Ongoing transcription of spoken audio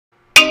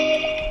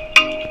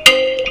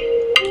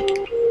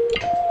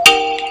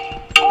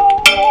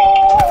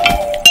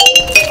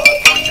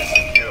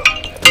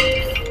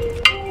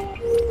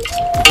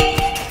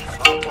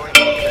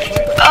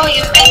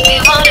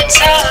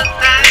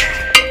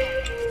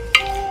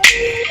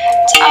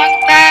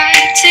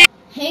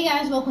Hey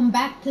guys, welcome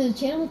back to the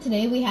channel.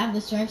 Today we have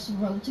the Strife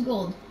Road to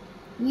Gold.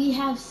 We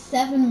have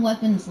 7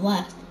 weapons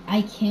left.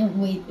 I can't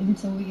wait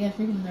until we get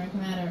freaking Dark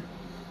Matter.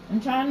 I'm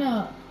trying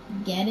to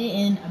get it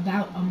in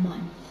about a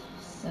month.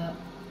 So,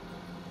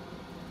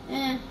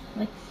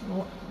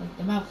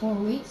 about 4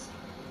 weeks.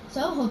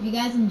 So, hope you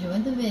guys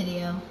enjoyed the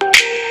video.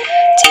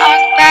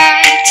 Talk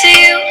back to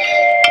you.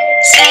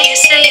 Say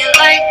it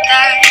like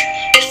that.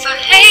 If I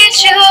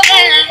hate you,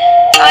 then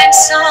find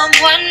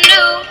someone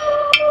new.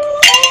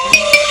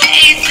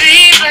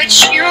 Baby, but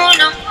you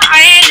know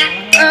I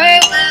never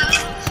will.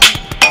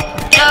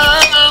 No,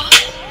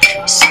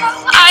 so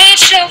I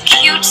choke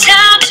you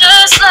down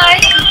just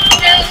like a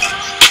pill.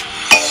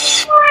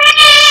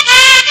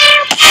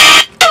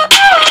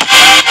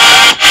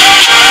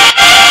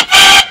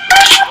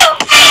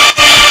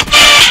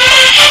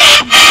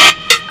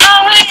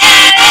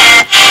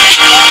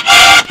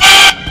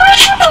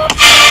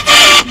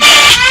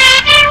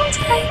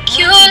 Take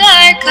you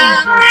like a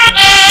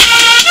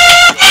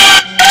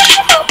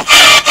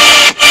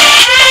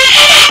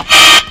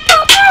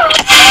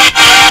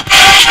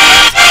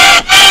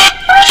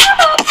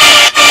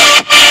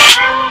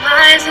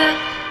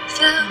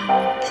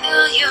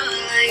Fill you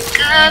like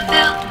a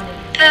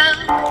pill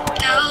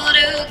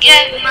to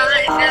get my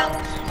fill.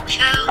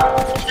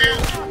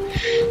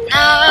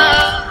 No,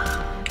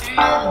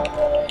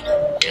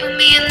 do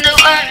me in the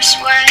worst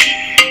way.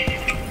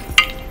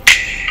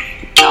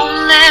 Don't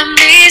let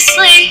me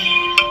sleep,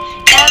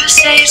 never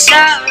say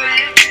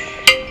sorry.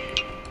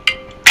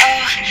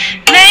 Oh,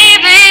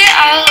 maybe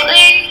I'll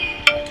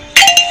leave,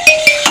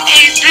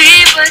 baby,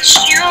 but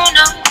you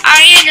know I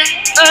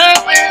never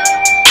will.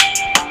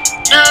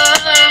 No,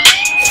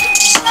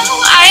 so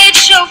I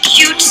choke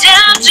you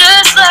down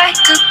just like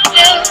a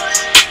pill.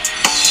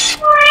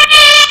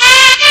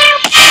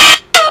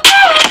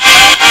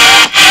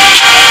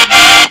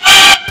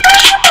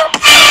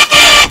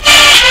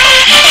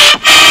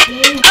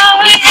 Oh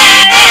yeah,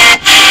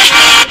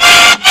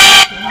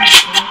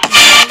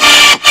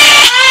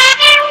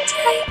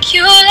 take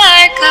you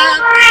like a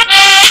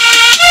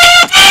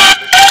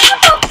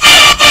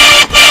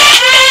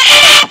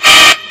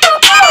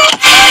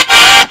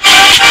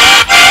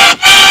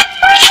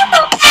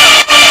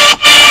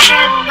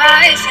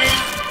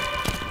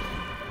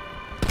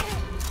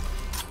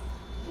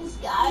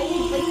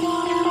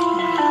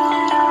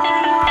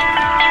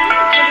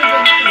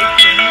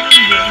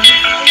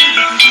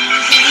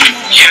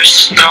You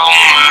stole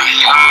my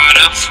heart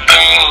of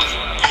gold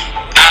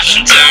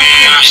after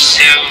my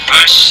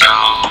silver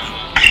soul.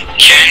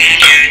 Can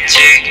you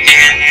dig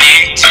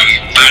any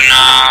deeper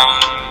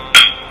now?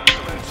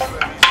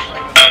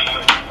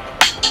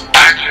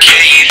 I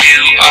gave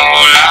you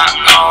all I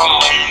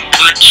own,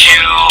 put you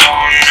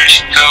on this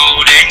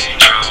golden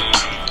throne,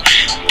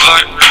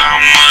 but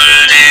I'm a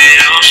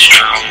little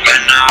stronger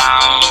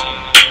now.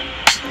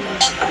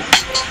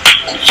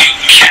 You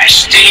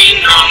cashed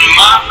in on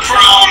my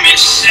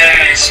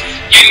promises.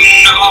 You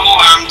know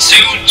I'm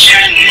too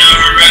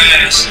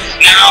generous.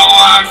 Now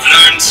I've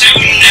learned to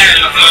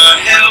never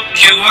help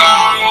you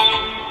out,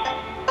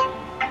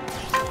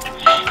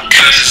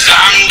 'cause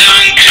I'm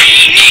done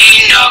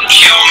cleaning up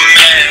your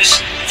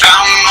mess.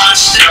 Found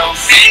myself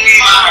in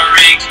my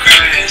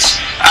regrets.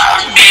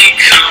 I've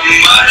become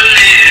a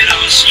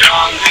little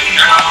stronger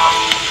now.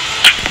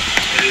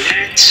 A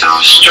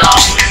little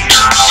stronger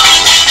now.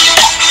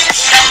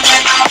 Casting on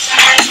my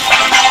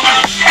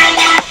promises.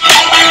 You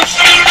know I'm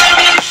too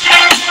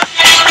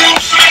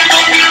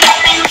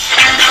generous.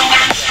 Now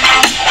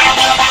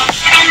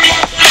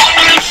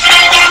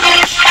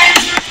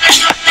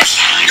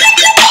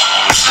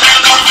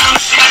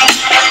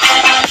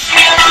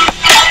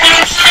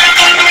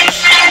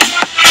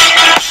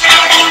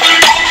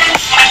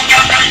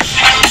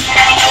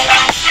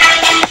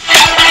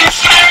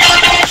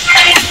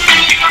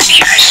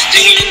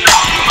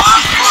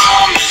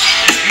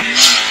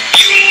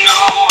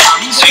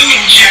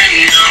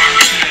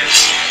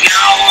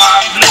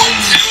I've learned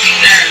to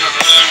never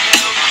help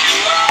you out,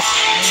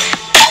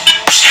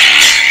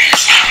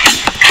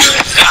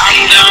 'cause I'm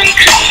done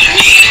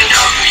cleaning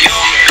up your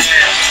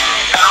mess.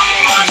 Found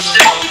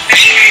myself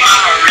in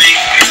my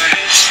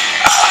regrets.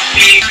 I've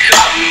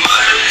become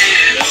a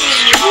little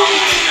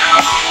stronger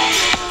now.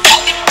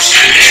 A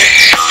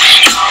little stronger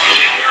now.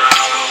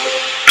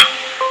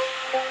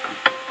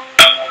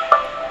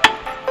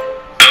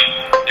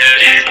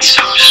 It's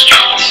so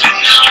strong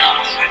and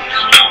strong.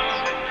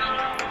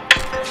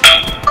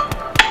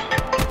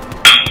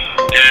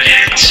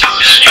 It's so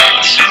strong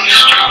and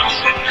strong.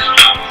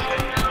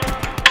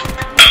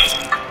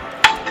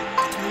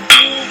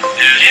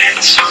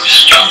 It's so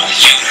strong.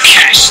 You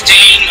cashed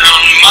in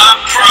on my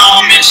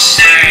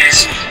promises.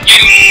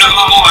 You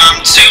know I'm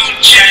too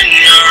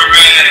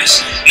generous.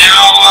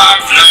 Now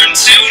I've learned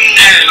to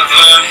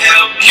never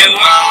help you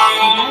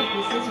out,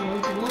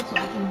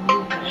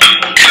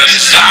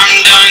 'cause I'm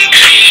done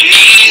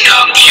cleaning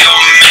up your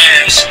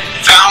mess.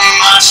 Found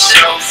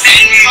myself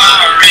in my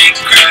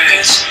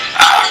regrets.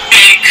 I've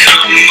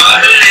become a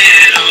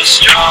little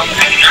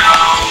stronger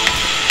now.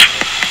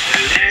 A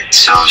little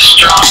so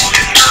strong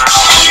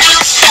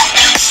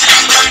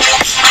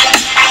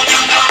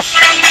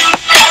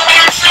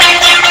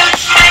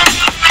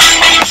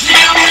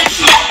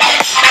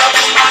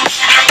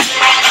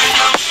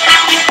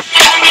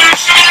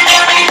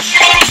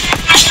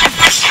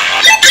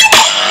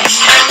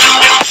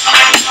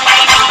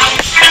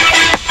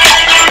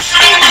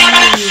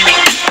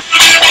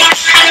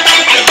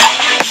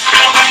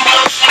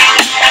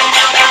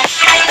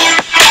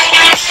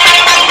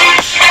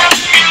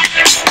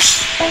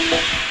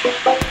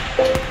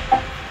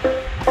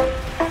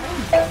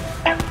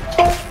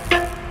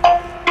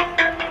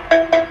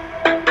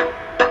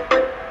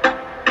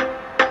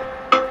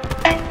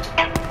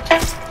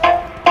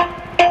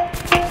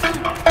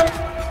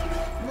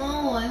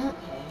No, I'm okay.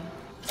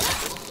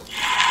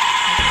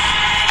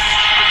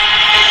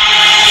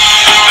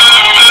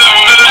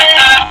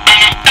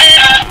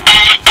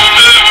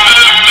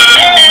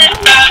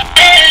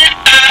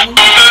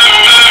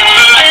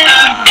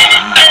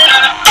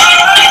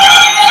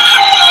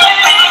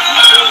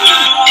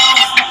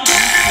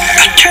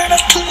 Turn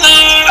off the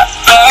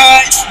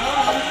lights,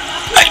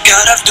 I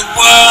got off the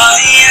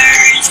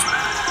wires.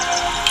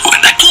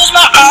 When I close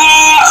my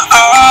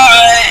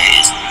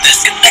eyes,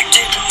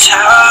 disconnected and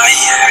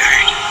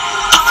tired.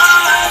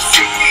 I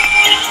feel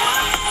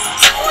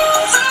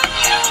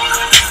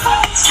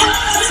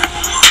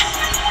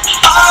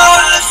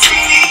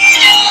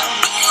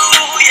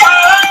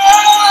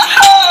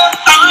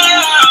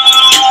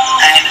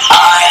and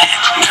I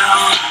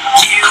know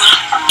you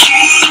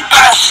keep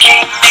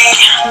asking me,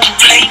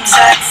 flames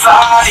and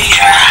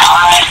fire.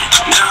 I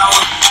know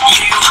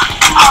you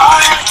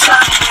are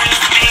done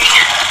with me.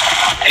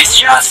 It's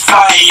just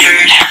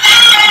fired.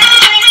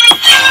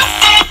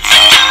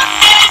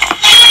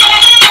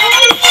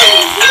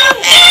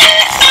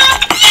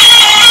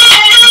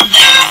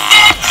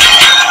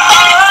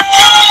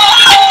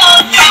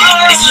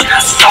 It's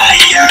just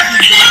fired.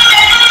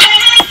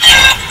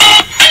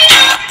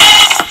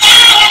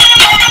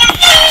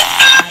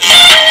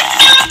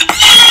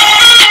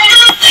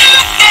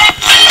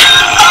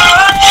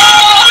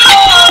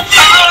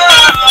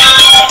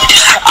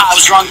 I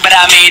was wrong, but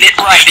I made it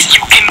right.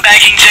 You came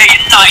begging day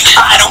and night.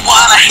 I don't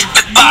wanna hit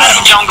the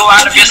bottom. Don't go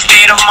out of your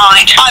state of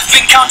mind. I've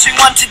been counting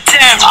 1 to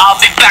 10. I'll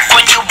be back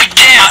when you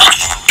begin.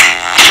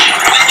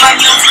 With my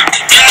music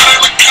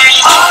together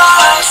again.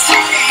 I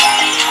see,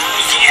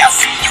 yeah, I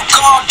see you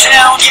go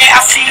down. Yeah,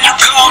 I see you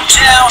go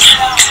down.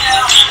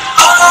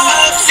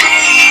 I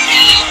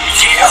see,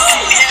 yeah, I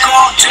see you go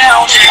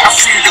down. Yeah, I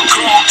see you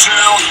go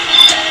down.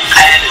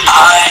 And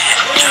I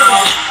know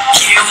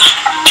you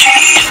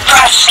keep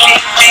asking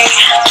me,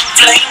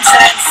 flames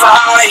and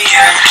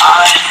fire.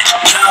 I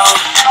know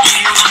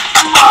you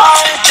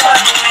are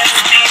done with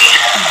me.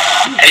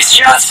 It's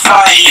just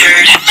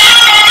fired.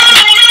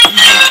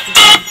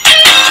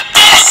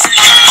 I see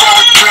you go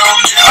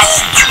down, I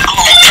see you go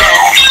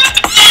down.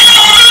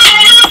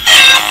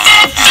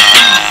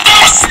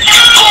 I see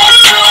you go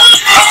down,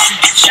 I see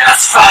you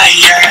just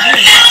fired.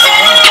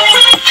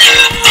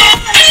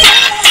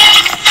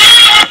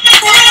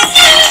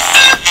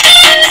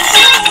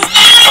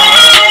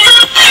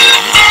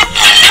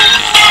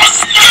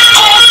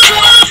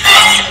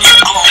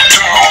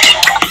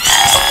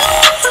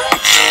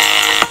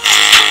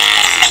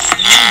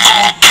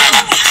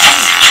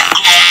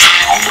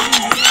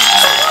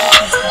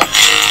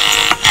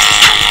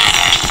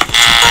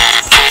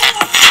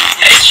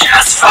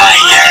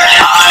 Fire,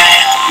 I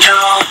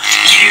know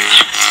you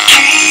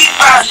keep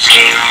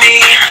asking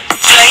me,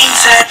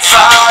 flames and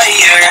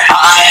fire.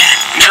 I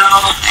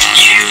know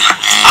you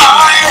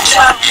are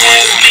done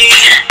with me.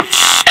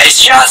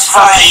 It's just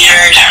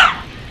fired.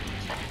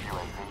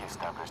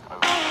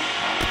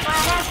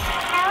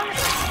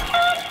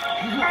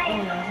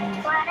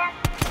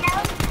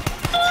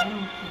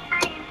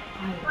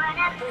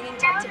 Bringing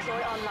tech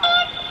deploy online.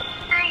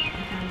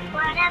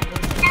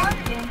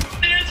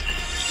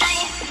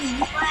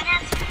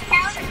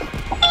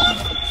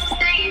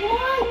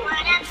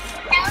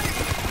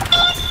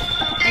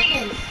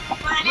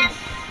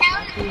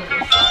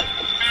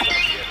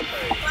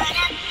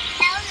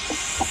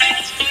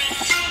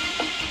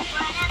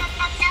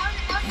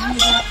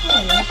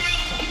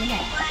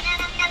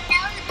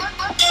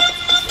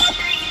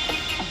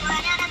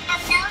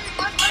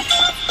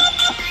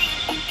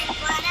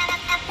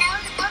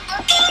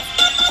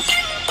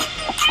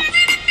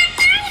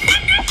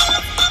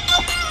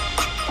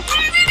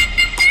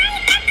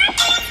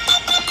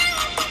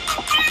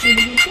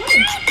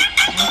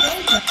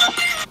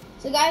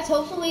 So guys,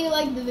 hopefully you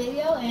liked the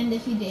video, and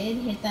if you did,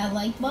 hit that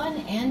like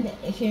button, and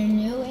if you're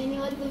new and you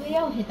like the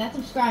video, hit that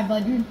subscribe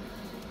button,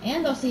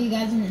 and I'll see you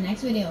guys in the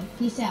next video.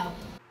 Peace out.